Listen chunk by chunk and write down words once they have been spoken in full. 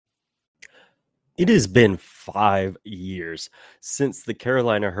It has been 5 years since the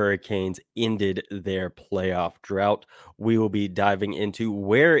Carolina Hurricanes ended their playoff drought. We will be diving into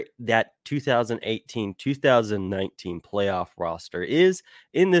where that 2018-2019 playoff roster is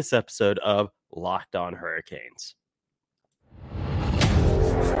in this episode of Locked On Hurricanes.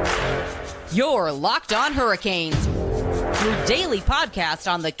 You're Locked On Hurricanes, your daily podcast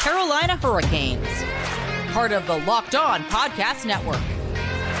on the Carolina Hurricanes. Part of the Locked On Podcast Network.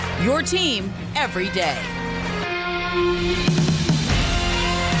 Your team every day.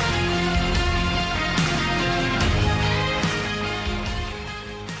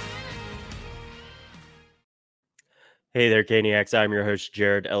 Hey there, Caniacs. I'm your host,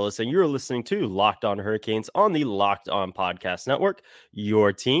 Jared Ellis, and you're listening to Locked On Hurricanes on the Locked On Podcast Network,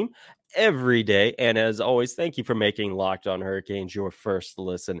 your team every day. And as always, thank you for making Locked On Hurricanes your first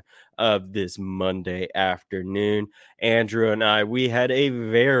listen of this Monday afternoon. Andrew and I, we had a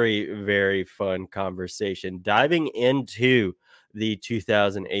very, very fun conversation diving into the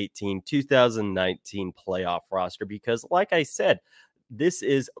 2018-2019 playoff roster because, like I said, this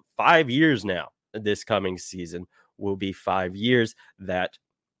is 5 years now. This coming season will be 5 years that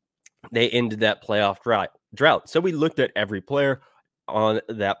they ended that playoff drought. So we looked at every player on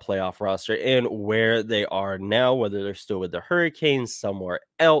that playoff roster and where they are now, whether they're still with the Hurricanes, somewhere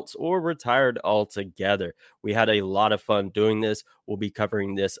else, or retired altogether. We had a lot of fun doing this. We'll be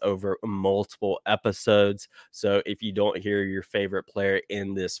covering this over multiple episodes. So if you don't hear your favorite player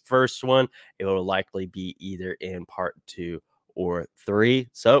in this first one, it will likely be either in part 2 or 3.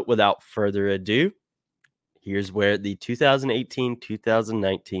 So without further ado, here's where the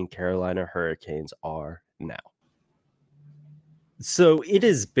 2018-2019 Carolina Hurricanes are now. So it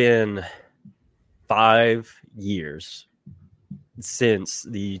has been 5 years since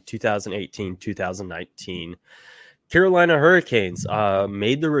the 2018-2019 Carolina Hurricanes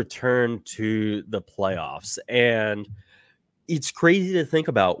made the return to the playoffs. And it's crazy to think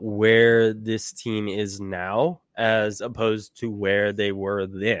about where this team is now as opposed to where they were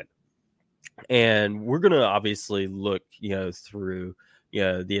then. And we're going to obviously look, through,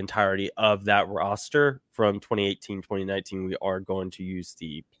 the entirety of that roster from 2018, 2019. We are going to use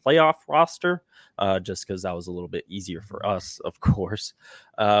the playoff roster just because that was a little bit easier for us, of course.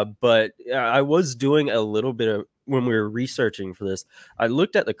 But I was doing a little bit of, when we were researching for this, I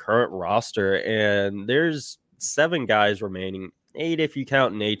looked at the current roster and there's 7 guys remaining. 8 if you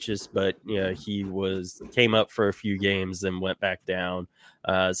count Natchez, but he came up for a few games and went back down.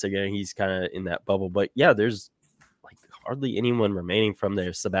 So he's kind of in that bubble. But yeah, there's like hardly anyone remaining from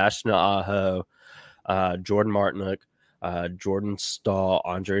there. Sebastian Aho, Jordan Martinook, Jordan Staal,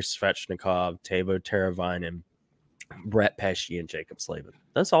 Andrei Svechnikov, Teuvo Teravainen, Brett Pesce, and Jacob Slavin.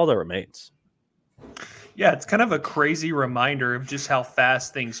 That's all that remains. Yeah, it's kind of a crazy reminder of just how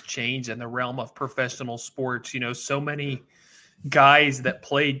fast things change in the realm of professional sports. So many guys that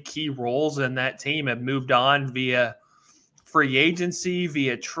played key roles in that team have moved on via free agency,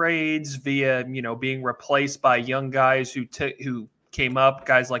 via trades, via being replaced by young guys who came up,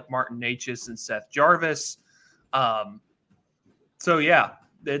 guys like Martin Necas and Seth Jarvis. So yeah,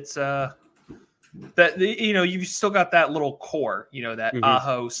 it's that you've still got that little core, that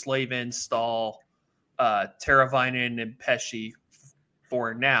Aho, Slavin, Staal, Teravainen, and Pesce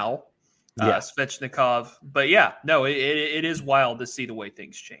for now. Svechnikov. But yeah, no, it is wild to see the way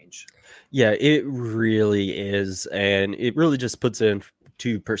things change. Yeah, it really is. And it really just puts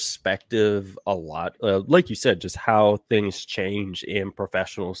into perspective a lot. Like you said, just how things change in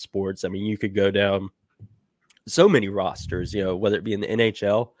professional sports. I mean, you could go down so many rosters, whether it be in the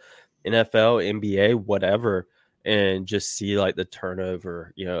NHL, NFL, NBA, whatever, and just see like the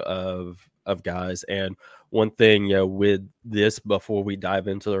turnover, of guys. And one thing, with this, before we dive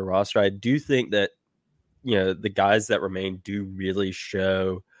into the roster, I do think that, the guys that remain do really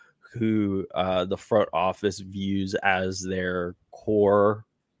show who the front office views as their core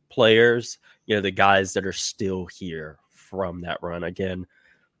players, the guys that are still here from that run. Again,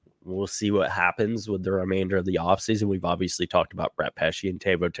 we'll see what happens with the remainder of the offseason. We've obviously talked about Brett Pesce and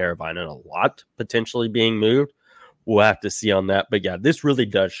Teuvo Teravainen a lot potentially being moved. We'll have to see on that. But yeah, this really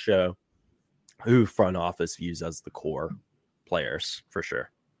does show who front office views as the core players for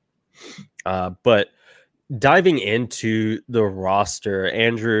sure. But diving into the roster,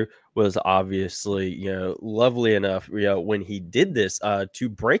 Andrew was obviously, lovely enough, when he did this to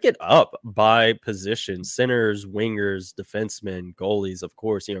break it up by position, centers, wingers, defensemen, goalies, of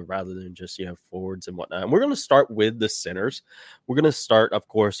course, rather than just, forwards and whatnot. And we're going to start with the centers. We're going to start, of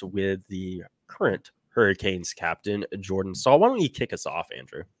course, with the current Hurricanes captain, Jordan Staal. Why don't you kick us off,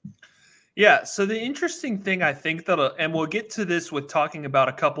 Andrew? Yeah, so the interesting thing I think that, and we'll get to this with talking about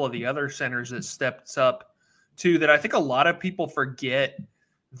a couple of the other centers that stepped up too, that I think a lot of people forget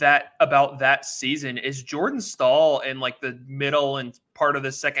that about that season is Jordan Stahl in like the middle and part of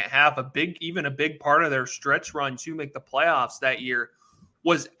the second half, even a big part of their stretch run to make the playoffs that year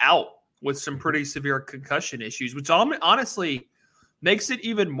was out with some pretty severe concussion issues, which honestly makes it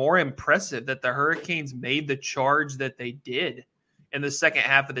even more impressive that the Hurricanes made the charge that they did in the second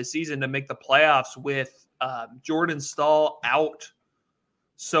half of the season to make the playoffs with Jordan Stahl out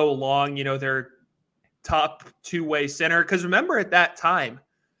so long, their top two-way center. Because remember at that time,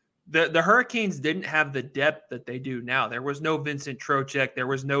 the Hurricanes didn't have the depth that they do now. There was no Vincent Trocheck. There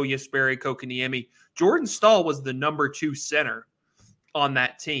was no Jesperi Kotkaniemi. Jordan Stahl was the number 2 center on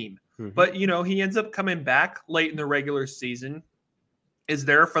that team. Mm-hmm. But, he ends up coming back late in the regular season, is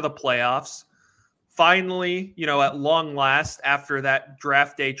there for the playoffs. Finally, at long last, after that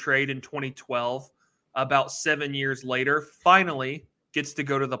draft day trade in 2012, about 7 years later, finally gets to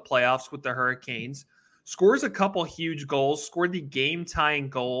go to the playoffs with the Hurricanes. Scores a couple huge goals, scored the game-tying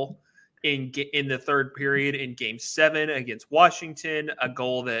goal in the third period in Game 7 against Washington, a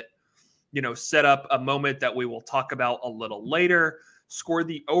goal that, set up a moment that we will talk about a little later. Scored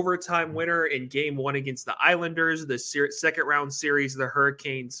the overtime winner in Game 1 against the Islanders, the second-round series. The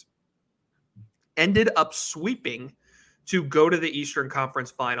Hurricanes ended up sweeping to go to the Eastern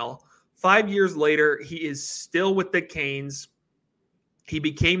Conference Final. 5 years later, he is still with the Canes. He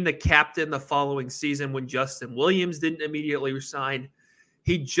became the captain the following season when Justin Williams didn't immediately resign.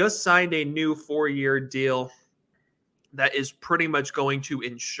 He just signed a new 4-year deal that is pretty much going to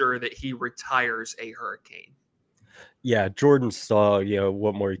ensure that he retires a Hurricane. Yeah, Jordan Stahl,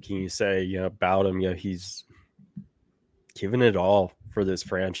 what more can you say, about him? He's given it all for this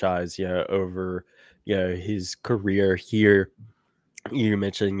franchise, over, his career here. You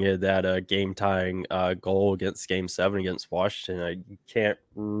mentioned that game-tying goal against Game 7 against Washington. I can't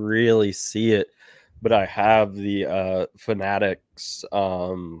really see it, but I have the Fanatics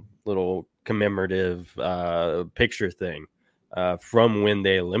little commemorative picture thing from when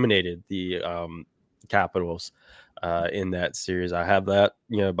they eliminated the Capitals in that series. I have that,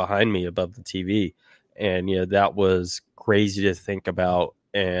 behind me above the TV. And, that was crazy to think about,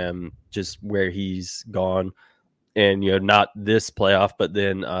 and just where he's gone. And, not this playoff, but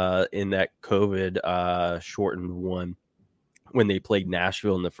then in that COVID shortened one when they played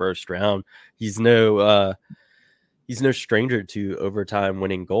Nashville in the first round, he's no stranger to overtime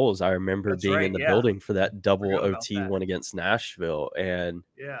winning goals. I remember being in the building for that double OT one against Nashville. And,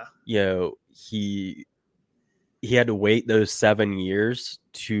 he had to wait those 7 years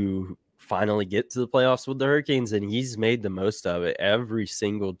to finally get to the playoffs with the Hurricanes, and he's made the most of it every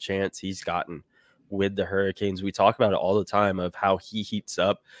single chance he's gotten with the Hurricanes. We talk about it all the time of how he heats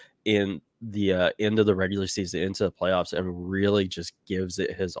up in the end of the regular season into the playoffs and really just gives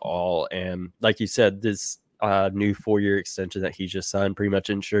it his all. And like you said, this new 4-year extension that he just signed pretty much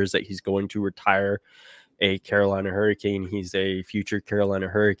ensures that he's going to retire a Carolina Hurricane. He's a future Carolina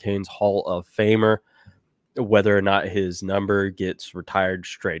Hurricanes Hall of Famer. Whether or not his number gets retired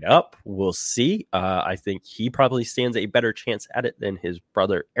straight up, we'll see. I think he probably stands a better chance at it than his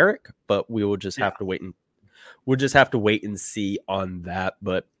brother Eric, but we will just have to wait and see on that.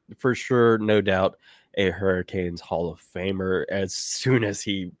 But for sure, no doubt, a Hurricanes Hall of Famer as soon as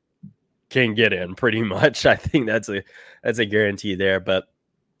he can get in. Pretty much, I think that's a guarantee there. But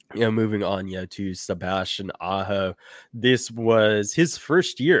moving on, to Sebastian Aho. This was his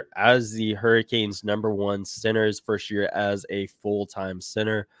first year as the Hurricanes' number 1 center, his first year as a full-time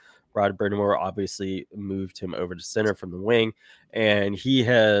center. Rod Brind'Amour obviously moved him over to center from the wing, and it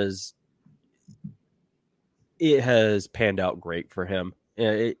has panned out great for him.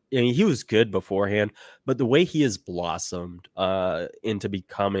 He was good beforehand, but the way he has blossomed into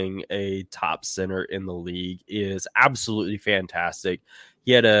becoming a top center in the league is absolutely fantastic.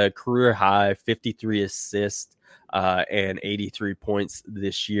 He had a career high 53 assists and 83 points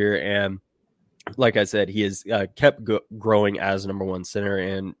this year. And like I said, he has kept growing as number 1 center.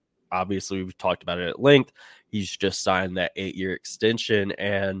 And obviously, we've talked about it at length. He's just signed that 8-year extension.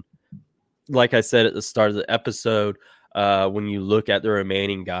 And like I said at the start of the episode, when you look at the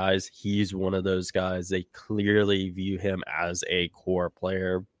remaining guys, he's one of those guys. They clearly view him as a core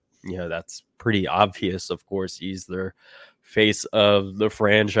player. That's pretty obvious. Of course, he's their face of the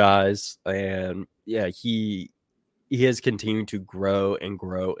franchise, and he has continued to grow and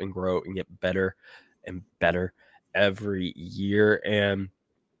grow and grow and get better and better every year. And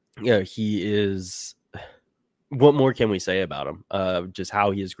he is. What more can we say about him? Just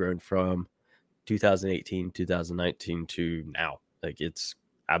how he has grown from 2018, 2019 to now. Like, it's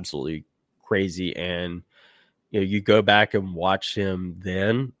absolutely crazy. And you go back and watch him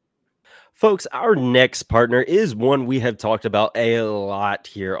then. Folks, our next partner is one we have talked about a lot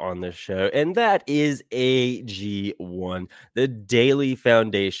here on the show, and that is AG1, the daily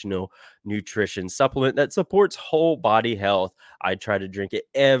foundational nutrition supplement that supports whole body health. I try to drink it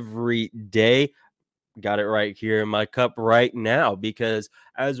every day. Got it right here in my cup right now, because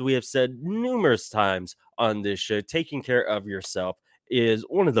as we have said numerous times on this show, taking care of yourself is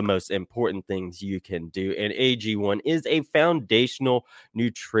one of the most important things you can do. And AG1 is a foundational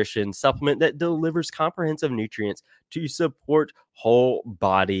nutrition supplement that delivers comprehensive nutrients to support whole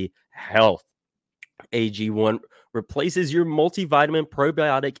body health. AG1 replaces your multivitamin,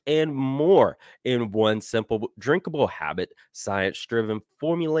 probiotic, and more in one simple drinkable habit, science-driven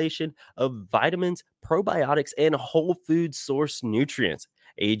formulation of vitamins, probiotics, and whole food source nutrients.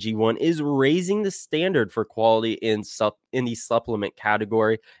 AG1 is raising the standard for quality in the supplement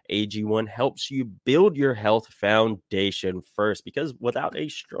category. AG1 helps you build your health foundation first, because without a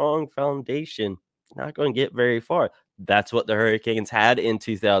strong foundation, you're not going to get very far. That's what the Hurricanes had in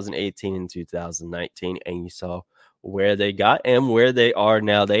 2018 and 2019, and you saw where they got and where they are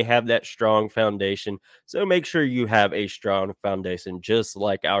now. They have that strong foundation, so make sure you have a strong foundation, just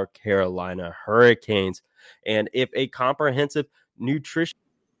like our Carolina Hurricanes. And if a comprehensive nutrition,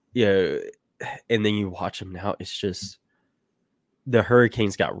 and then you watch them now, it's just the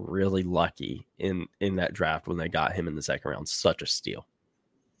Hurricanes got really lucky in that draft when they got him in the second round. Such a steal.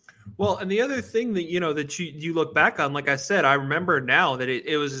 Well, and the other thing that, that you look back on, like I said, I remember now that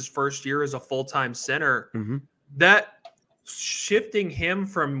it was his first year as a full-time center. Mm-hmm. That shifting him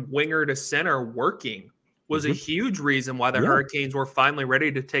from winger to center working was a huge reason why the Hurricanes were finally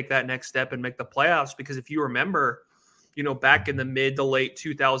ready to take that next step and make the playoffs. Because if you remember, back in the mid to late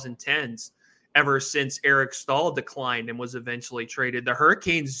 2010s, ever since Eric Stahl declined and was eventually traded, the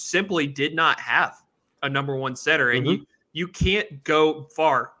Hurricanes simply did not have a number one center. And you can't go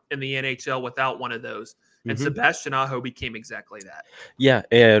far in the NHL without one of those. And Sebastian Aho became exactly that. Yeah,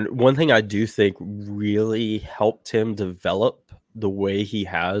 and one thing I do think really helped him develop the way he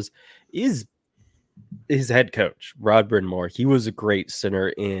has is his head coach, Rod Brind'Amour. He was a great center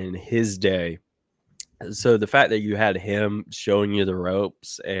in his day. So the fact that you had him showing you the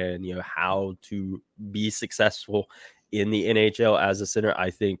ropes and how to be successful in the NHL as a center,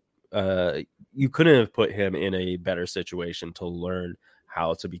 I think you couldn't have put him in a better situation to learn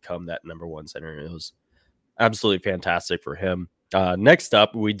how to become that number one center. It was absolutely fantastic for him. Next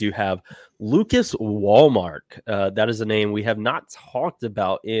up, we do have Lucas Wallmark. That is a name we have not talked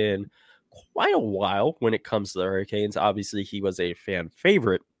about in quite a while when it comes to the Hurricanes. Obviously, he was a fan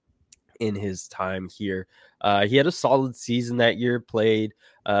favorite in his time here. He had a solid season that year, played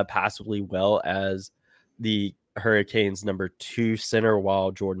passably well as the Hurricanes' number 2 center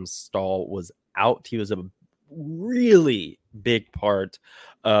while Jordan Staal was out. He was a really big part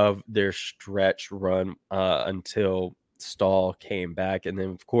of their stretch run until Staal came back. And then,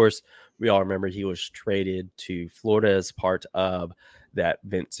 of course, we all remember he was traded to Florida as part of that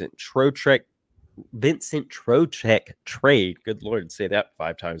Vincent Trocheck trade. Good Lord, say that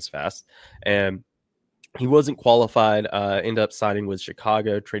 5 times fast. And he wasn't qualified, ended up signing with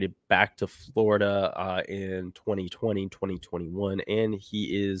Chicago, traded back to Florida in 2020, 2021, and he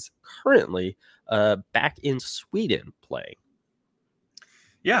is currently back in Sweden playing.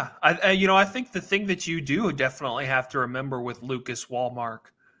 Yeah, I think the thing that you do definitely have to remember with Lucas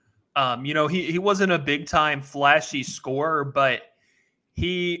Wallmark, he wasn't a big-time flashy scorer, but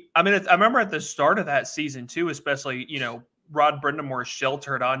I remember at the start of that season too, especially, Rod Brind'Amour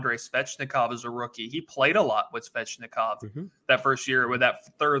sheltered Andrei Svechnikov as a rookie. He played a lot with Svechnikov that first year, where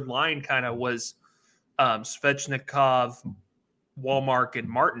that third line kind of was Svechnikov, Wallmark, and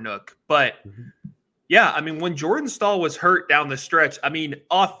Martinook. But when Jordan Staal was hurt down the stretch,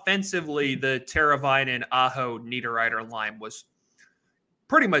 offensively, the Teravainen, Aho, Niederreiter line was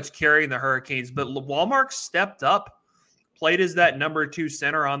pretty much carrying the Hurricanes. But Wallmark stepped up, played as that number 2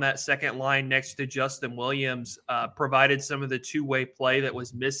 center on that second line next to Justin Williams, provided some of the two-way play that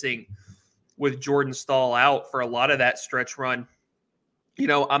was missing with Jordan Staal out for a lot of that stretch run.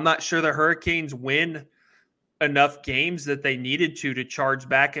 I'm not sure the Hurricanes win enough games that they needed to charge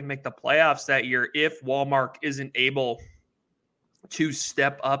back and make the playoffs that year if Wallmark isn't able to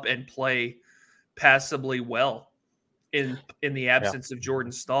step up and play passably well in the absence of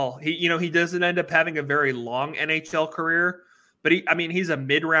Jordan Staal. He doesn't end up having a very long NHL career, but he's a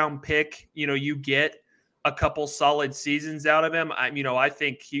mid-round pick. You get a couple solid seasons out of him. I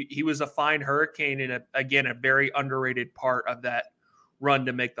think he was a fine Hurricane and a very underrated part of that run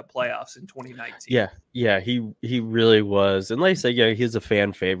to make the playoffs in 2019. Yeah, he really was. And like I said, he's a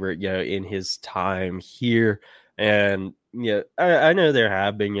fan favorite, in his time here. And I know there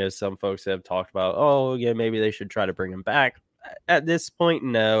have been some folks that have talked about, oh yeah, maybe they should try to bring him back. At this point,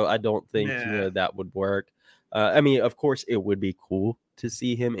 no, I don't think that would work. I mean, of course, it would be cool to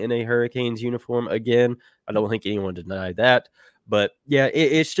see him in a Hurricanes uniform again. I don't think anyone denied that. But yeah,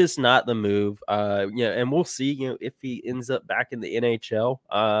 it's just not the move. And we'll see, if he ends up back in the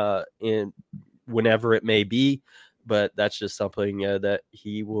NHL, in whenever it may be. But that's just something that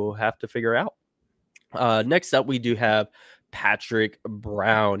he will have to figure out. Next up, we do have Patrick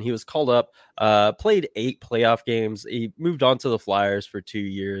Brown. He was called up, played 8 playoff games. He moved on to the Flyers for 2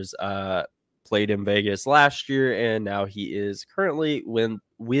 years. Played in Vegas last year, and now he is currently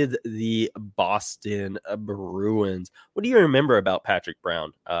with the Boston Bruins. What do you remember about Patrick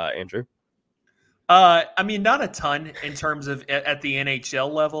Brown, Andrew? I mean, not a ton in terms of at the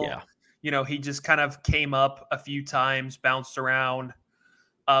NHL level. Yeah. He just kind of came up a few times, bounced around.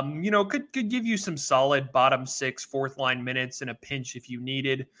 Could give you some solid bottom 6, fourth line minutes in a pinch if you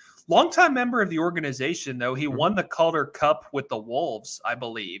needed. Longtime member of the organization, though. He won the Calder Cup with the Wolves, I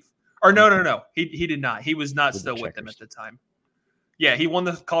believe. Or no. He did not. He was not still with them at the time. Yeah, he won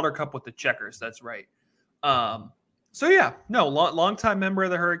the Calder Cup with the Checkers. That's right. Longtime member of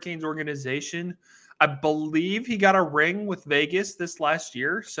the Hurricanes organization. I believe he got a ring with Vegas this last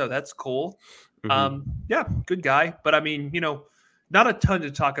year, so that's cool. Good guy. But I mean, not a ton to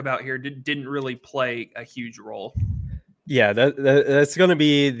talk about here. Didn't really play a huge role. Yeah, that's going to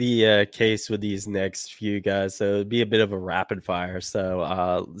be the case with these next few guys. So it'd be a bit of a rapid fire.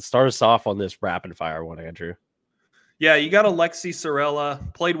 So start us off on this rapid fire one, Andrew. Yeah, you got Alexi Sorella.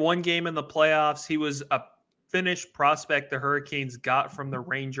 Played 1 game in the playoffs. He was a Finnish prospect the Hurricanes got from the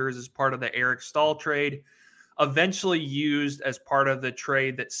Rangers as part of the Eric Staal trade. Eventually used as part of the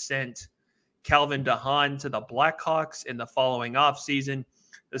trade that sent Calvin DeHaan to the Blackhawks in the following offseason.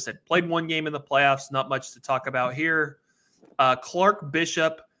 As I said, played 1 game in the playoffs. Not much to talk about here. Clark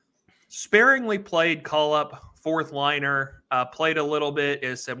Bishop sparingly played call-up fourth liner, played a little bit.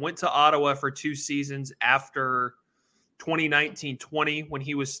 As I said, went to Ottawa for 2 seasons after 2019-20 when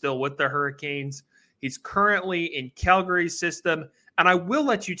he was still with the Hurricanes. He's currently in Calgary's system. And I will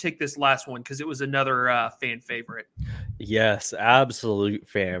let you take this last one because it was another fan favorite. Yes, absolute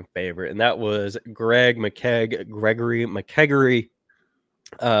fan favorite. And that was Gregory McKeggery,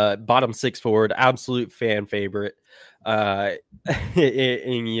 bottom 6 forward, absolute fan favorite. And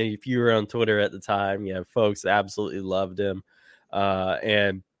if you were on Twitter at the time, folks absolutely loved him.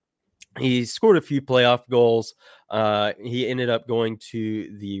 And he scored a few playoff goals. He ended up going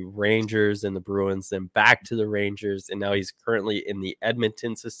to the Rangers and the Bruins, then back to the Rangers, and now he's currently in the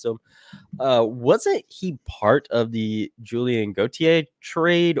Edmonton system. Wasn't he part of the Julien Gauthier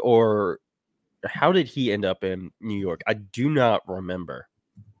trade, or how did he end up in New York? I do not remember.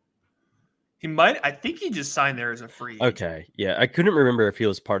 He might. I think he just signed there as a free agent. Okay, yeah. I couldn't remember if he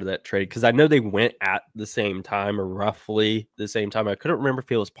was part of that trade because I know they went at the same time or roughly the same time. I couldn't remember if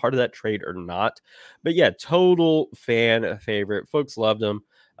he was part of that trade or not. But yeah, total fan favorite. Folks loved him.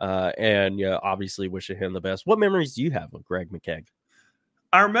 And obviously wishing him the best. What memories do you have of Greg McKegg?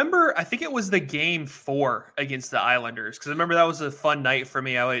 I remember, I think it was the game 4 against the Islanders because I remember that was a fun night for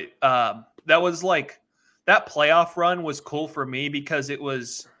me. That was like that playoff run was cool for me because it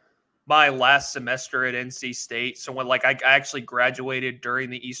was my last semester at NC State. So when I actually graduated during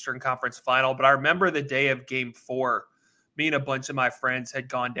the Eastern Conference Final, but I remember the day of game 4, me and a bunch of my friends had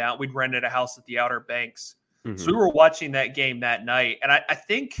gone down. We'd rented a house at the Outer Banks. Mm-hmm. So we were watching that game that night. And I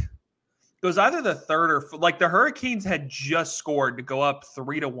think it was either the third or the Hurricanes had just scored to go up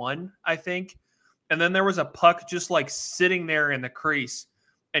 3-1, I think. And then there was a puck just sitting there in the crease.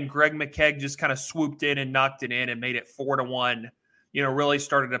 And Greg McKegg just kind of swooped in and knocked it in and made it 4-1. Really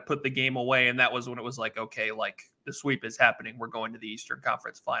started to put the game away. And that was when it was okay, the sweep is happening. We're going to the Eastern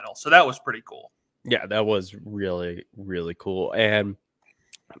Conference Final. So that was pretty cool. Yeah, that was really, really cool. And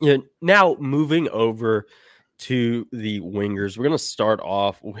now moving over to the wingers, we're going to start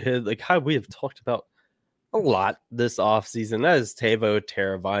off with how we have talked about a lot this offseason. That is Teuvo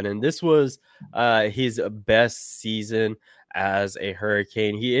Teravainen. This was his best season as a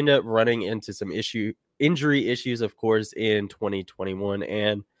Hurricane. He ended up running into some injury issues, of course, in 2021,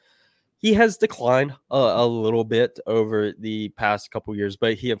 and he has declined a little bit over the past couple years,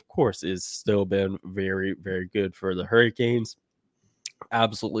 but he, of course, is still been very, very good for the Hurricanes.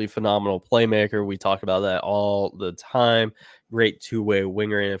 Absolutely phenomenal playmaker. We talk about that all the time. Great two-way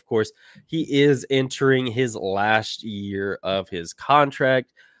winger, and of course, he is entering his last year of his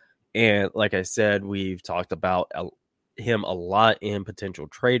contract. And like I said, we've talked about him a lot in potential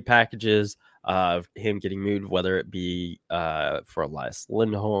trade packages of him getting moved, whether it be for Elias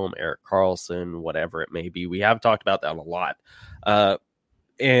Lindholm, Erik Karlsson, whatever it may be. We have talked about that a lot.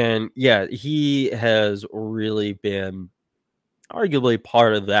 And yeah, he has really been arguably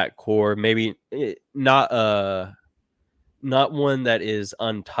part of that core. Maybe not one that is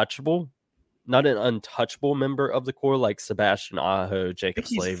untouchable, not an untouchable member of the core like Sebastian Aho, Jacob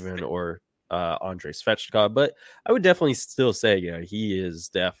Slavin, or Andrei Svechnikov, but I would definitely still say, he is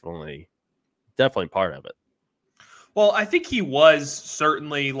definitely part of it. Well, I think he was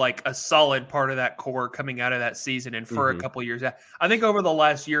certainly like a solid part of that core coming out of that season and for a couple years. I think over the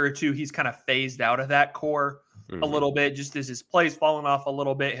last year or two, he's kind of phased out of that core a little bit, just as his play's fallen off a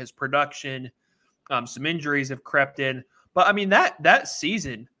little bit, his production, some injuries have crept in. But I mean, that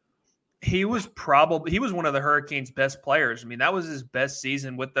season, he was one of the Hurricanes' best players. I mean, that was his best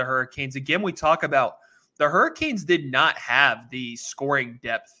season with the Hurricanes. Again, we talk about the Hurricanes did not have the scoring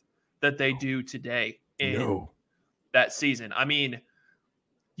depth that they do today in that season. I mean,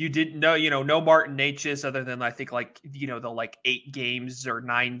 you didn't know, no Martin Necas other than I think the 8 games or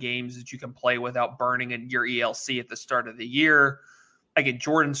 9 games that you can play without burning in your ELC at the start of the year. Again,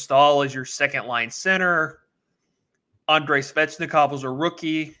 Jordan Staal is your second line center. Andrei Svechnikov was a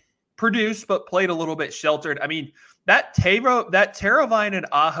rookie, produced but played a little bit sheltered. I mean, that Teravainen and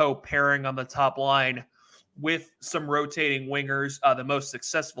Aho pairing on the top line with some rotating wingers, the most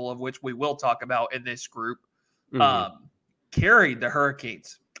successful of which we will talk about in this group, carried the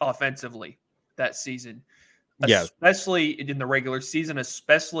Hurricanes offensively that season, especially in the regular season,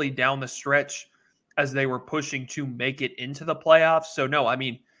 especially down the stretch as they were pushing to make it into the playoffs. So no, I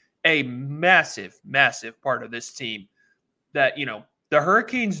mean, a massive, massive part of this team that, the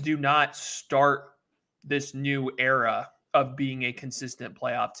Hurricanes do not start this new era of being a consistent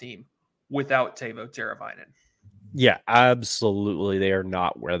playoff team without Teuvo Teravainen. Yeah, absolutely. They are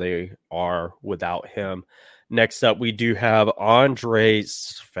not where they are without him. Next up, we do have Andrei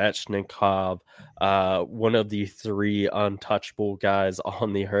Svechnikov, one of the 3 untouchable guys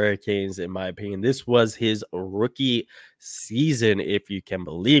on the Hurricanes, in my opinion. This was his rookie season, if you can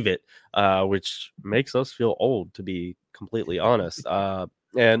believe it, which makes us feel old, to be completely honest.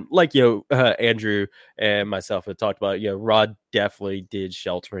 And like, Andrew and myself have talked about, Rod definitely did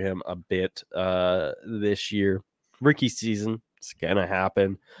shelter him a bit this year. Rookie season, it's going to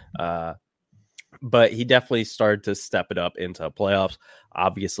happen. But he definitely started to step it up into playoffs.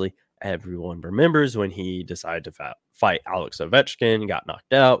 Obviously, everyone remembers when he decided to fight Alex Ovechkin, got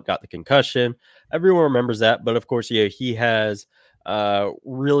knocked out, got the concussion. Everyone remembers that. But of course, he has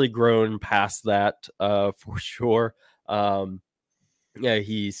really grown past that for sure.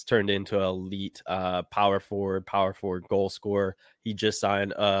 He's turned into an elite power forward goal scorer. He just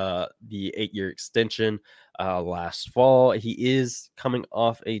signed the 8-year extension last fall. He is coming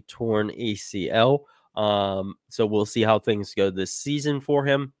off a torn ACL. So we'll see how things go this season for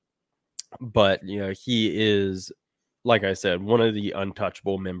him. But, he is, like I said, one of the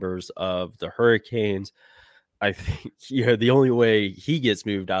untouchable members of the Hurricanes. I think, the only way he gets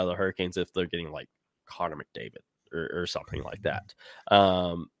moved out of the Hurricanes if they're getting like Connor McDavid or something like that.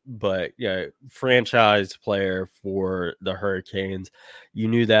 But franchise player for the Hurricanes. You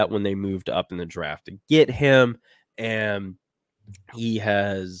knew that when they moved up in the draft to get him. And he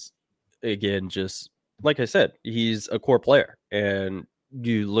has, again, just like I said, he's a core player. And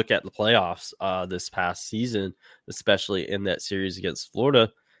you look at the playoffs this past season, especially in that series against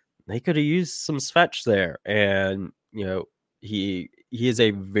Florida, they could have used some Svech there. And, he is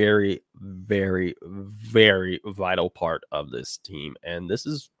a very, very, very vital part of this team. And this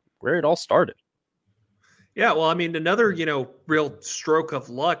is where it all started. Yeah, well, I mean, another, real stroke of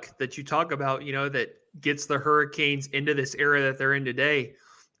luck that you talk about, that gets the Hurricanes into this era that they're in today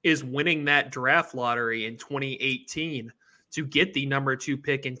is winning that draft lottery in 2018 to get the number 2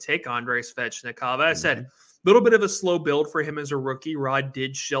 pick and take Andrei Svechnikov. As I said, a little bit of a slow build for him as a rookie. Rod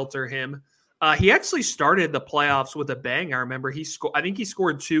did shelter him. He actually started the playoffs with a bang. I remember I think he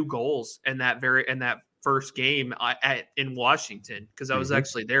scored 2 goals in that first game in Washington, because I was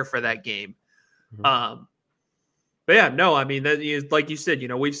actually there for that game. But yeah, no, I mean, that is, like you said,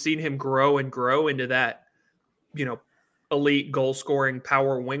 we've seen him grow and grow into that, elite goal scoring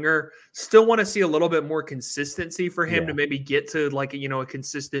power winger. Still want to see a little bit more consistency for him to maybe get to like, a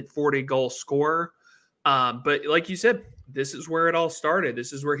consistent 40 goal scorer. But like you said, this is where it all started.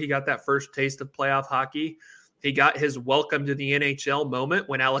 This is where he got that first taste of playoff hockey. He got his welcome to the NHL moment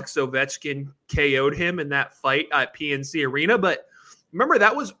when Alex Ovechkin KO'd him in that fight at PNC Arena. But remember,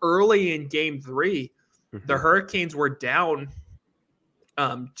 that was early in Game 3. The Hurricanes were down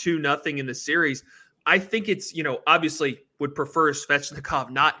 2-0 in the series. I think it's, obviously would prefer Svechnikov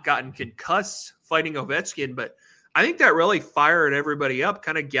not gotten concussed fighting Ovechkin, but I think that really fired everybody up,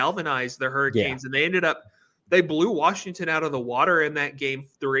 kind of galvanized the Hurricanes, and they blew Washington out of the water in that game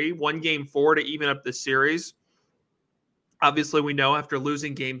 3, won game 4 to even up the series. Obviously, we know after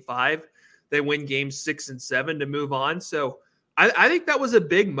losing game 5, they win games 6 and 7 to move on. So I think that was a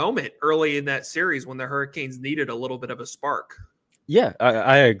big moment early in that series when the Hurricanes needed a little bit of a spark. Yeah,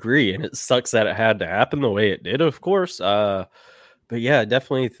 I agree. And it sucks that it had to happen the way it did, of course. But yeah, I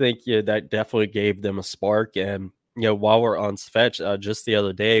definitely think that definitely gave them a spark. And, while we're on Svech, just the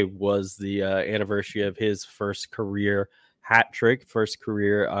other day was the anniversary of his first career hat trick, first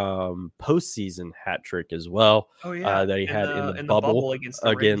career postseason hat trick as well. Oh, yeah. That he had in the bubble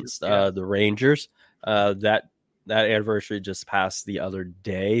against the Rangers. That anniversary just passed the other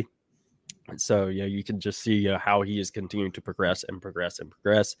day. So you can just see how he is continuing to progress and progress and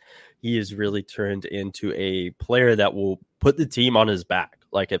progress. He has really turned into a player that will put the team on his back.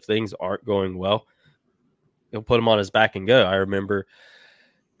 Like if things aren't going well, he'll put him on his back and go. I remember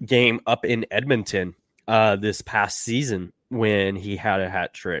game up in Edmonton this past season when he had a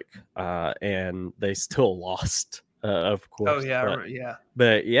hat trick and they still lost. Of course. Oh yeah,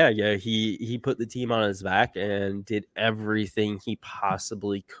 But he put the team on his back and did everything he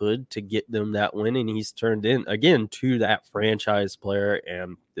possibly could to get them that win, and he's turned in again to that franchise player,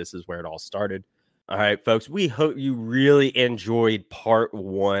 and this is where it all started. All right, folks, we hope you really enjoyed part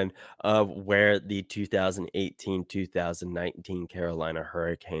 1 of where the 2018-2019 Carolina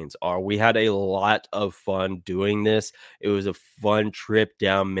Hurricanes are. We had a lot of fun doing this. It was a fun trip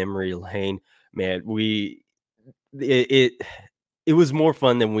down memory lane. Man, it was more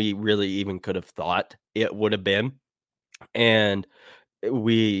fun than we really even could have thought it would have been. And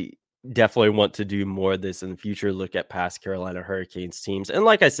we definitely want to do more of this in the future, look at past Carolina Hurricanes teams. And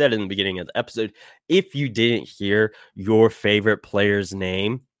like I said in the beginning of the episode, if you didn't hear your favorite player's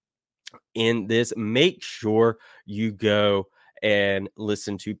name in this, make sure you go and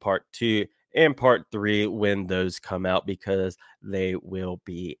listen to part 2 and part 3 when those come out, because they will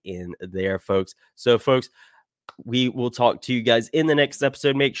be in there, folks. So, folks, we will talk to you guys in the next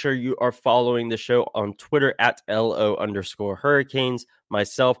episode. Make sure you are following the show on Twitter at LO_Hurricanes,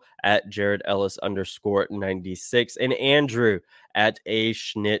 myself at Jared Ellis _96, and Andrew at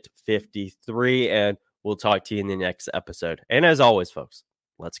ASchnitt53. And we'll talk to you in the next episode. And as always, folks,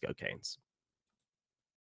 let's go Canes.